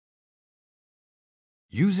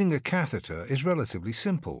Using a catheter is relatively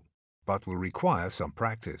simple, but will require some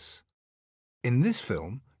practice. In this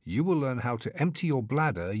film, you will learn how to empty your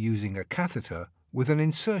bladder using a catheter with an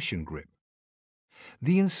insertion grip.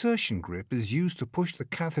 The insertion grip is used to push the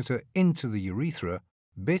catheter into the urethra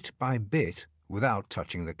bit by bit without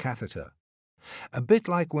touching the catheter. A bit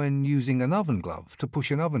like when using an oven glove to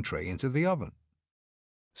push an oven tray into the oven.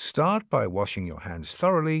 Start by washing your hands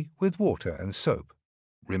thoroughly with water and soap.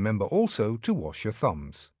 Remember also to wash your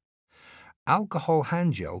thumbs. Alcohol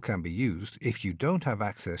hand gel can be used if you don't have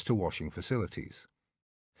access to washing facilities.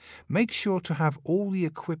 Make sure to have all the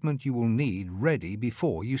equipment you will need ready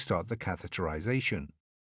before you start the catheterization.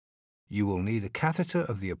 You will need a catheter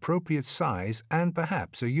of the appropriate size and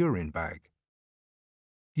perhaps a urine bag.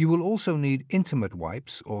 You will also need intimate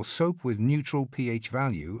wipes or soap with neutral pH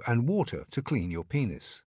value and water to clean your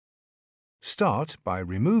penis. Start by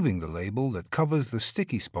removing the label that covers the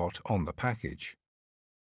sticky spot on the package.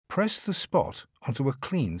 Press the spot onto a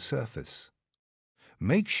clean surface.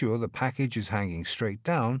 Make sure the package is hanging straight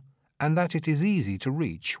down and that it is easy to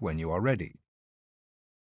reach when you are ready.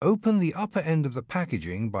 Open the upper end of the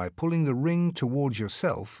packaging by pulling the ring towards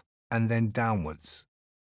yourself and then downwards.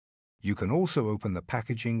 You can also open the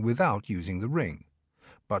packaging without using the ring,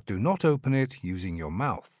 but do not open it using your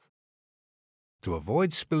mouth. To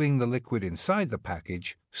avoid spilling the liquid inside the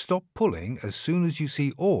package, stop pulling as soon as you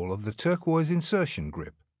see all of the turquoise insertion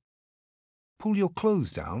grip. Pull your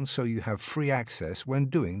clothes down so you have free access when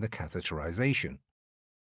doing the catheterization.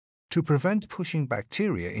 To prevent pushing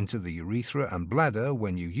bacteria into the urethra and bladder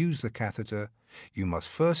when you use the catheter, you must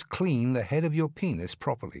first clean the head of your penis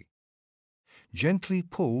properly. Gently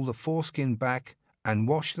pull the foreskin back and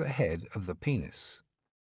wash the head of the penis.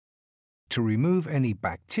 To remove any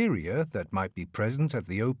bacteria that might be present at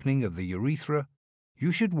the opening of the urethra,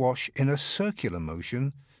 you should wash in a circular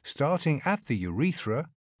motion, starting at the urethra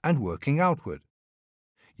and working outward.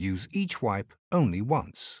 Use each wipe only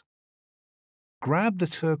once. Grab the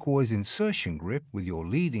turquoise insertion grip with your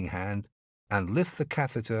leading hand and lift the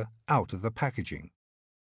catheter out of the packaging.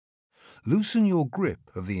 Loosen your grip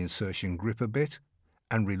of the insertion grip a bit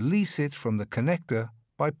and release it from the connector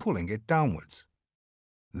by pulling it downwards.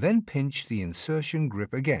 Then pinch the insertion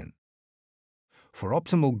grip again. For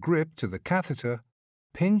optimal grip to the catheter,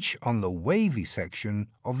 pinch on the wavy section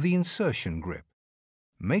of the insertion grip.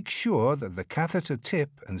 Make sure that the catheter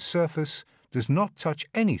tip and surface does not touch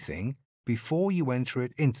anything before you enter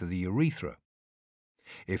it into the urethra.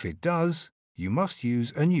 If it does, you must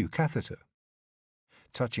use a new catheter.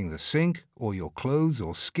 Touching the sink or your clothes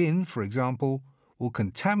or skin, for example, will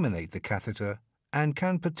contaminate the catheter and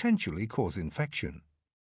can potentially cause infection.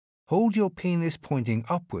 Hold your penis pointing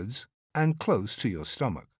upwards and close to your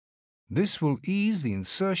stomach. This will ease the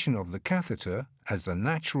insertion of the catheter as the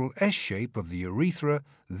natural S shape of the urethra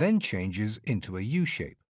then changes into a U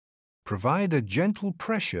shape. Provide a gentle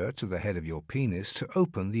pressure to the head of your penis to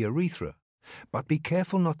open the urethra, but be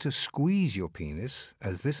careful not to squeeze your penis,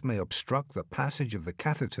 as this may obstruct the passage of the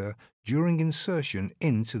catheter during insertion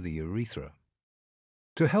into the urethra.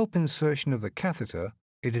 To help insertion of the catheter,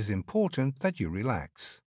 it is important that you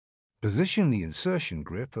relax. Position the insertion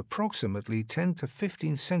grip approximately 10 to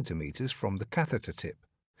 15 centimeters from the catheter tip,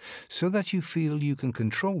 so that you feel you can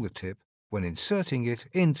control the tip when inserting it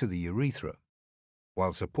into the urethra.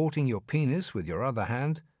 While supporting your penis with your other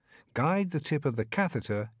hand, guide the tip of the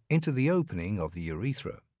catheter into the opening of the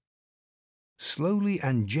urethra. Slowly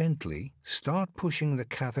and gently start pushing the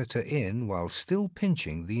catheter in while still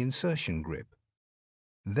pinching the insertion grip.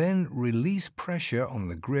 Then release pressure on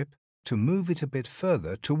the grip to move it a bit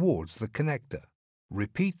further towards the connector.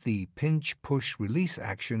 Repeat the pinch-push-release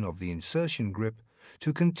action of the insertion grip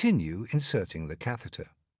to continue inserting the catheter.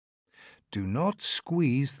 Do not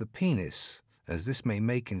squeeze the penis, as this may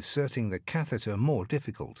make inserting the catheter more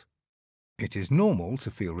difficult. It is normal to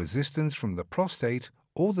feel resistance from the prostate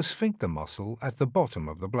or the sphincter muscle at the bottom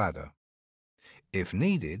of the bladder. If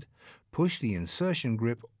needed, push the insertion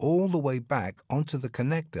grip all the way back onto the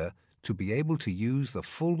connector to be able to use the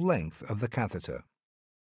full length of the catheter.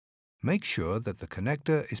 Make sure that the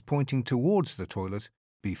connector is pointing towards the toilet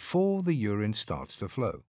before the urine starts to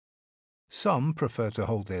flow. Some prefer to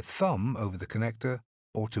hold their thumb over the connector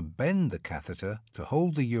or to bend the catheter to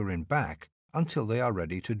hold the urine back until they are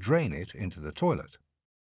ready to drain it into the toilet.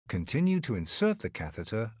 Continue to insert the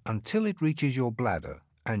catheter until it reaches your bladder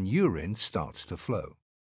and urine starts to flow.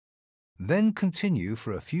 Then continue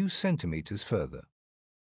for a few centimeters further.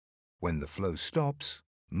 When the flow stops,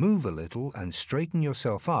 move a little and straighten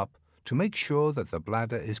yourself up to make sure that the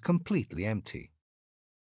bladder is completely empty.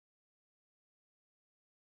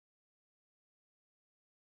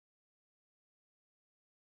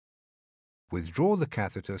 Withdraw the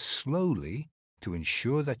catheter slowly to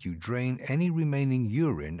ensure that you drain any remaining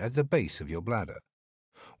urine at the base of your bladder.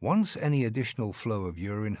 Once any additional flow of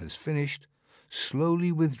urine has finished,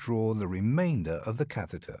 slowly withdraw the remainder of the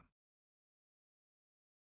catheter.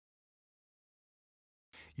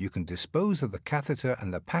 You can dispose of the catheter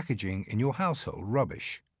and the packaging in your household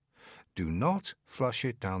rubbish. Do not flush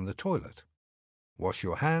it down the toilet. Wash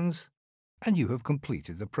your hands, and you have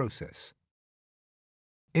completed the process.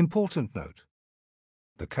 Important note: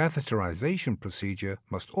 the catheterization procedure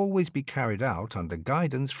must always be carried out under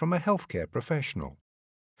guidance from a healthcare professional.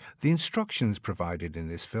 The instructions provided in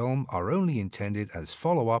this film are only intended as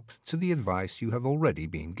follow-up to the advice you have already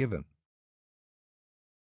been given.